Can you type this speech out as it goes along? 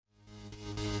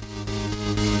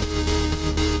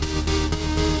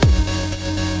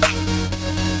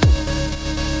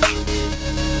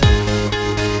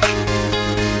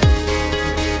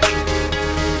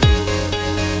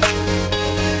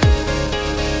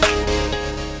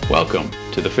Welcome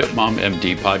to the Fit Mom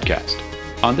MD podcast.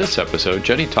 On this episode,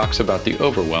 Jenny talks about the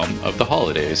overwhelm of the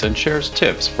holidays and shares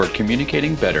tips for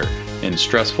communicating better in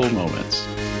stressful moments.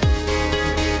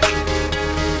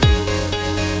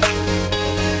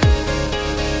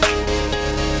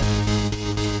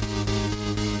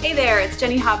 Hey there, it's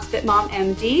Jenny Hobbs, Fit Mom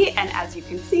MD, and as you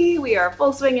can see, we are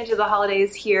full swing into the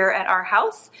holidays here at our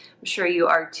house. I'm sure you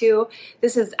are too.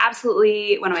 This is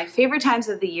absolutely one of my favorite times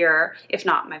of the year, if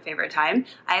not my favorite time.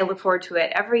 I look forward to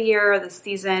it every year this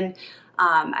season.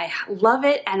 I love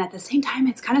it, and at the same time,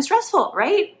 it's kind of stressful,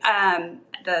 right?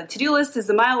 The to-do list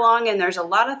is a mile long, and there's a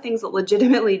lot of things that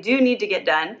legitimately do need to get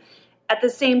done. At the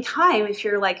same time, if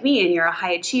you're like me and you're a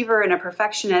high achiever and a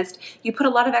perfectionist, you put a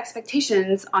lot of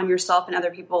expectations on yourself and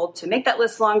other people to make that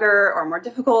list longer or more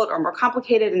difficult or more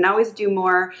complicated and always do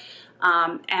more.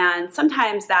 And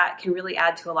sometimes that can really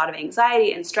add to a lot of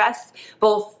anxiety and stress,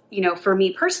 both, for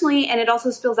me personally, and it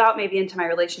also spills out maybe into my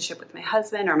relationship with my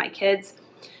husband or my kids.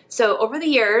 So over the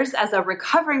years, as a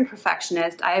recovering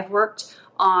perfectionist, I have worked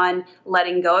on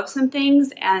letting go of some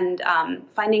things and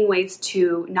finding ways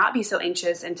to not be so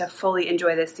anxious and to fully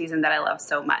enjoy this season that I love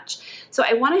so much. So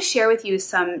I want to share with you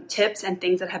some tips and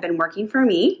things that have been working for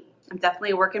me. I'm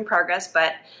definitely a work in progress,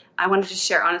 but I wanted to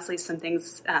share honestly some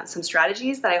things, some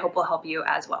strategies that I hope will help you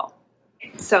as well.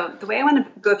 So the way I want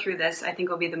to go through this, I think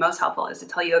will be the most helpful, is to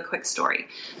tell you a quick story.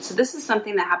 So this is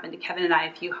something that happened to Kevin and I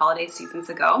a few holiday seasons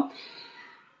ago.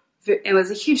 It was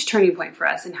a huge turning point for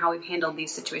us in how we've handled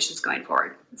these situations going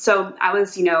forward. So I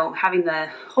was, having the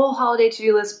whole holiday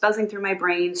to-do list buzzing through my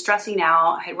brain, stressing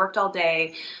out. I had worked all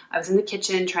day. I was in the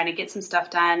kitchen trying to get some stuff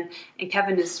done, and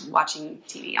Kevin is watching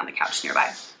TV on the couch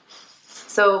nearby.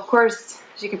 So, of course,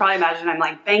 as you can probably imagine, I'm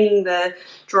like banging the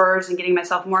drawers and getting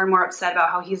myself more and more upset about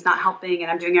how he's not helping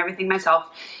and I'm doing everything myself.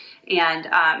 And,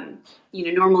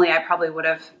 normally I probably would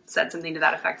have said something to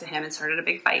that effect to him and started a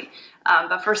big fight.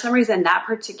 But for some reason, that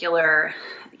particular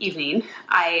evening,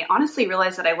 I honestly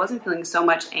realized that I wasn't feeling so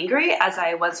much angry as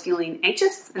I was feeling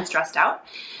anxious and stressed out.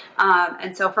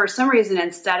 And so for some reason,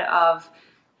 instead of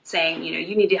saying,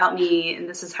 you need to help me and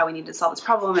this is how we need to solve this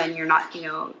problem and you're not,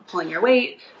 pulling your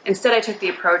weight, instead I took the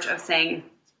approach of saying,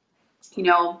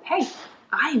 hey,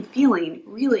 I am feeling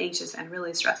really anxious and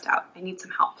really stressed out. I need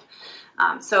some help.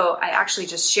 So I actually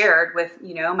just shared with,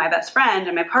 my best friend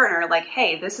and my partner, like,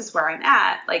 hey, this is where I'm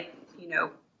at. Like,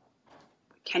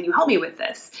 can you help me with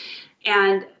this?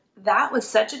 And that was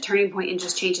such a turning point in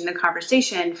just changing the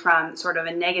conversation from sort of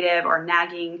a negative or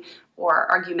nagging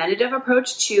or argumentative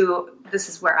approach to this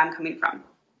is where I'm coming from.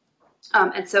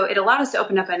 And so it allowed us to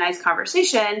open up a nice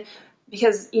conversation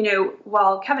because,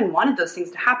 while Kevin wanted those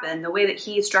things to happen, the way that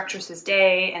he structures his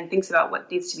day and thinks about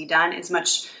what needs to be done is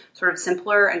much sort of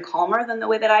simpler and calmer than the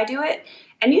way that I do it.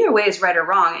 And neither way is right or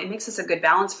wrong. It makes us a good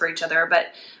balance for each other. But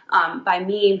by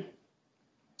me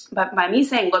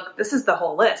saying, look, this is the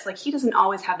whole list, like he doesn't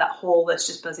always have that whole list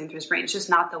just buzzing through his brain. It's just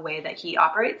not the way that he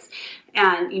operates.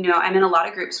 And, I'm in a lot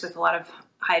of groups with a lot of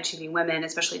high achieving women,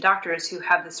 especially doctors, who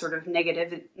have this sort of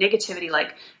negativity,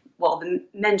 like, well, the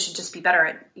men should just be better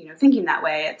at, thinking that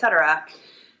way, et cetera.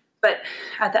 But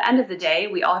at the end of the day,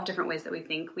 we all have different ways that we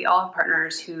think. We all have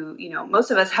partners who, most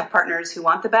of us have partners who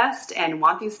want the best and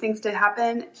want these things to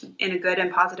happen in a good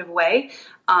and positive way.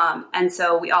 And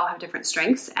so we all have different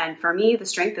strengths. And for me, the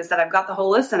strength is that I've got the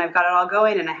whole list and I've got it all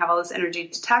going and I have all this energy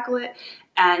to tackle it.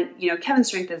 And, Kevin's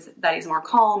strength is that he's more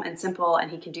calm and simple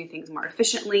and he can do things more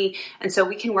efficiently. And so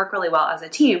we can work really well as a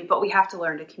team, but we have to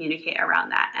learn to communicate around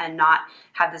that and not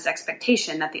have this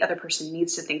expectation that the other person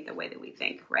needs to think the way that we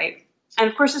think, right? And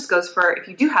of course, this goes for if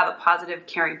you do have a positive,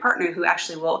 caring partner who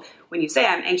actually will, when you say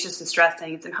I'm anxious and stressed, I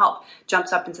need some help,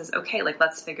 jumps up and says, okay, like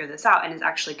let's figure this out, and is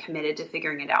actually committed to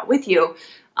figuring it out with you.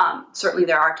 Certainly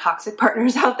there are toxic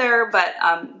partners out there, but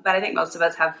I think most of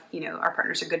us have, our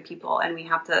partners are good people and we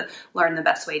have to learn the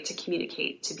best way to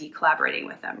communicate, to be collaborating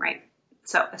with them, right?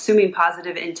 So assuming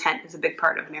positive intent is a big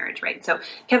part of marriage, right? So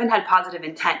Kevin had positive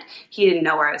intent. He didn't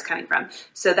know where I was coming from.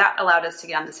 So that allowed us to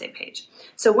get on the same page.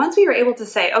 So once we were able to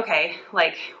say, okay,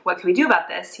 like, what can we do about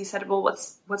this? He said, well,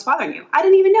 what's bothering you? I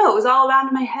didn't even know. It was all around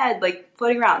in my head, like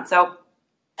floating around. So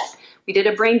we did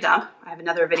a brain dump. I have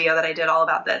another video that I did all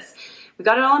about this. We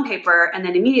got it all on paper. And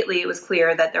then immediately it was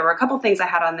clear that there were a couple things I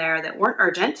had on there that weren't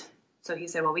urgent. So he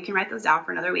said, well, we can write those down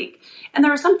for another week. And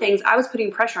there were some things I was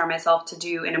putting pressure on myself to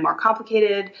do in a more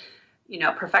complicated,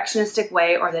 perfectionistic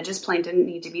way, or that just plain didn't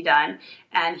need to be done.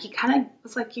 And he kind of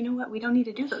was like, you know what, we don't need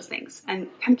to do those things. And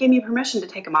kind of gave me permission to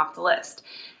take them off the list.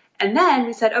 And then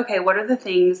we said, okay, what are the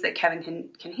things that Kevin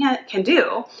can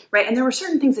do, right? And there were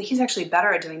certain things that he's actually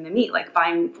better at doing than me, like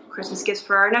buying Christmas gifts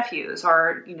for our nephews,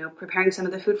 or, preparing some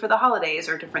of the food for the holidays,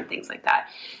 or different things like that.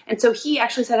 And so he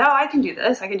actually said, oh, I can do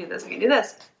this, I can do this, I can do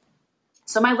this.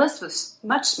 So my list was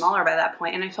much smaller by that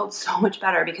point, and I felt so much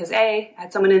better because A, I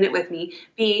had someone in it with me,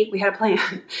 B, we had a plan,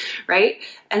 right?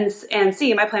 And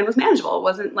C, my plan was manageable. It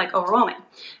wasn't like overwhelming.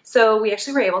 So we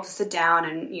actually were able to sit down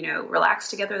and, relax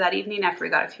together that evening after we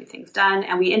got a few things done,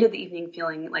 and we ended the evening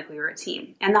feeling like we were a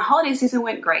team. And the holiday season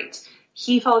went great.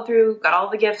 He followed through, got all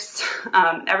the gifts,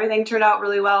 everything turned out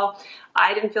really well.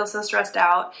 I didn't feel so stressed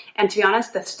out. And to be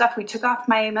honest, the stuff we took off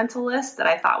my mental list that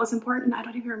I thought was important, I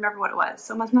don't even remember what it was.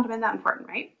 So it must not have been that important,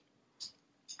 right?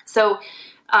 So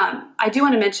I do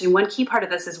want to mention one key part of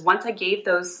this is once I gave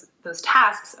those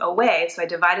tasks away, so I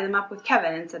divided them up with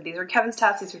Kevin and said, these are Kevin's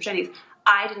tasks, these are Jenny's,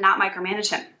 I did not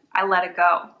micromanage him. I let it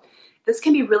go. This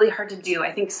can be really hard to do.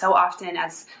 I think so often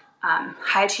as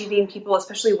high-achieving people,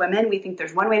 especially women, we think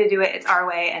there's one way to do it, it's our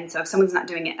way, and so if someone's not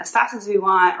doing it as fast as we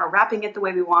want, or wrapping it the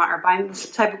way we want, or buying the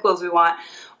type of clothes we want,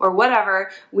 or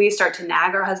whatever, we start to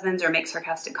nag our husbands or make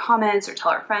sarcastic comments or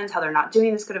tell our friends how they're not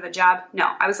doing this good of a job. No,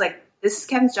 I was like, this is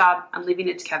Kevin's job, I'm leaving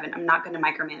it to Kevin, I'm not going to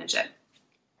micromanage it.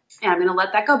 And I'm going to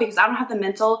let that go because I don't have the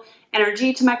mental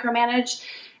energy to micromanage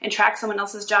and track someone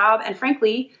else's job, and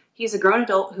frankly, he's a grown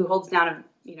adult who holds down a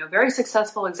very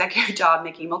successful executive job,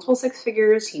 making multiple six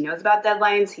figures. He knows about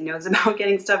deadlines. He knows about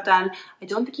getting stuff done. I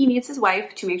don't think he needs his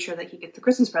wife to make sure that he gets the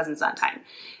Christmas presents on time.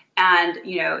 And,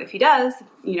 if he does,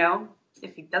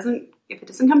 if it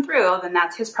doesn't come through, then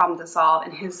that's his problem to solve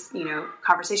and his,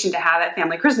 conversation to have at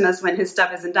family Christmas when his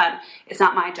stuff isn't done. It's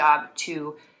not my job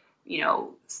to,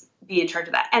 be in charge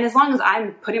of that. And as long as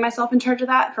I'm putting myself in charge of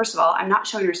that, first of all, I'm not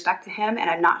showing respect to him and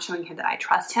I'm not showing him that I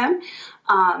trust him.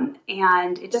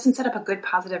 And it doesn't set up a good,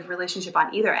 positive relationship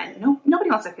on either end. Nobody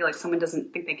wants to feel like someone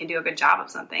doesn't think they can do a good job of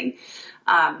something.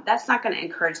 That's not going to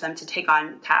encourage them to take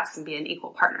on tasks and be an equal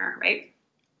partner, right?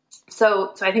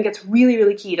 So I think it's really,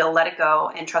 really key to let it go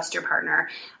and trust your partner,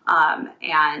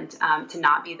 and to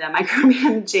not be the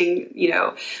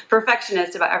micromanaging,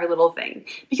 perfectionist about every little thing.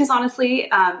 Because honestly,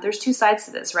 there's two sides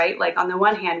to this, right? Like on the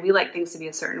one hand, we like things to be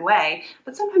a certain way,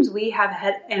 but sometimes we have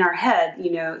in our head,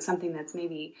 something that's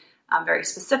maybe very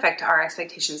specific to our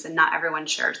expectations, and not everyone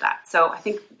shares that. So I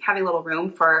think having a little room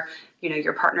for,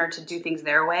 your partner to do things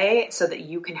their way so that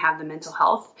you can have the mental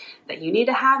health that you need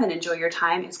to have and enjoy your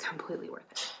time is completely worth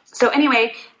it. So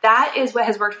anyway, that is what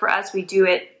has worked for us. We do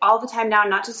it all the time now,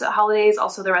 not just at holidays,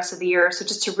 also the rest of the year. So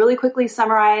just to really quickly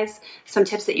summarize some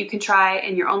tips that you can try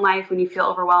in your own life when you feel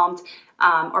overwhelmed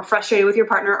or frustrated with your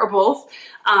partner or both.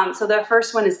 So the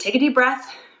first one is take a deep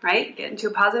breath, right? Get into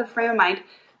a positive frame of mind.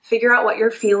 Figure out what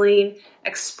you're feeling,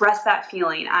 express that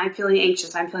feeling. I'm feeling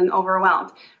anxious, I'm feeling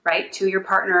overwhelmed, right? To your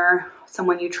partner,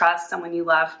 someone you trust, someone you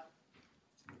love.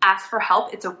 Ask for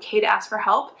help. It's okay to ask for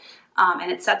help,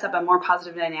 and it sets up a more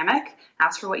positive dynamic.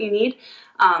 Ask for what you need.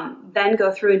 Then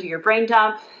go through and do your brain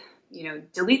dump,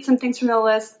 delete some things from the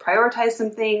list, prioritize some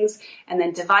things, and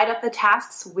then divide up the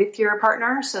tasks with your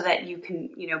partner so that you can,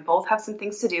 both have some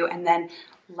things to do, and then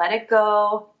let it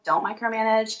go. Don't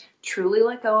micromanage. Truly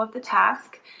let go of the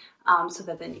task so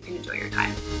that then you can enjoy your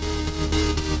time.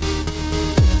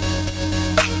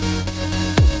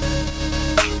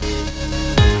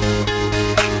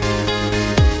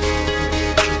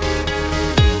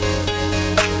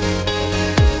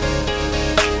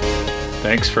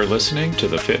 Thanks for listening to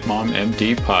the Fit Mom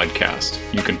MD podcast.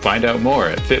 You can find out more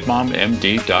at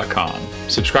fitmommd.com.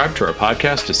 Subscribe to our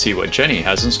podcast to see what Jenny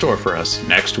has in store for us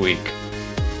next week.